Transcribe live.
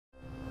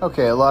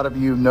Okay, a lot of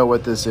you know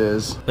what this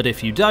is. But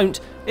if you don't,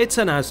 it's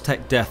an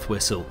Aztec Death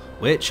Whistle,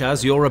 which,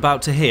 as you're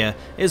about to hear,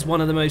 is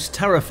one of the most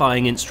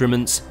terrifying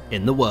instruments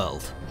in the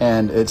world.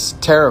 And it's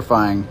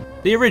terrifying.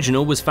 The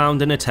original was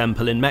found in a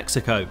temple in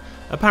Mexico,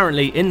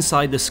 apparently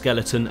inside the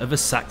skeleton of a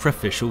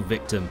sacrificial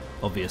victim,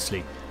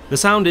 obviously. The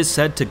sound is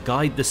said to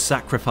guide the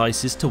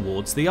sacrifices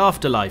towards the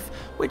afterlife,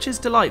 which is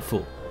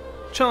delightful.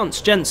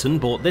 Jensen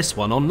bought this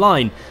one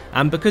online,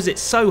 and because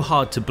it's so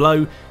hard to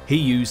blow, he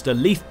used a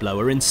leaf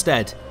blower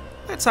instead.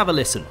 Let's have a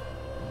listen.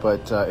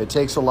 But it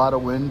takes a lot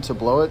of wind to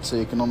blow it, so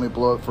you can only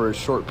blow it for a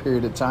short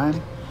period of time.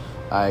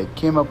 I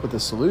came up with a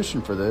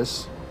solution for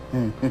this.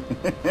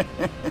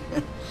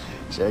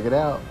 Check it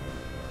out.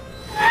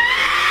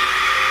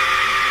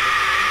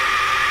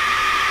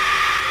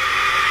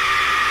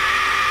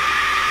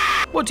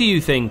 What do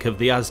you think of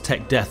the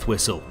Aztec Death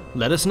Whistle?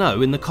 Let us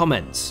know in the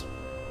comments.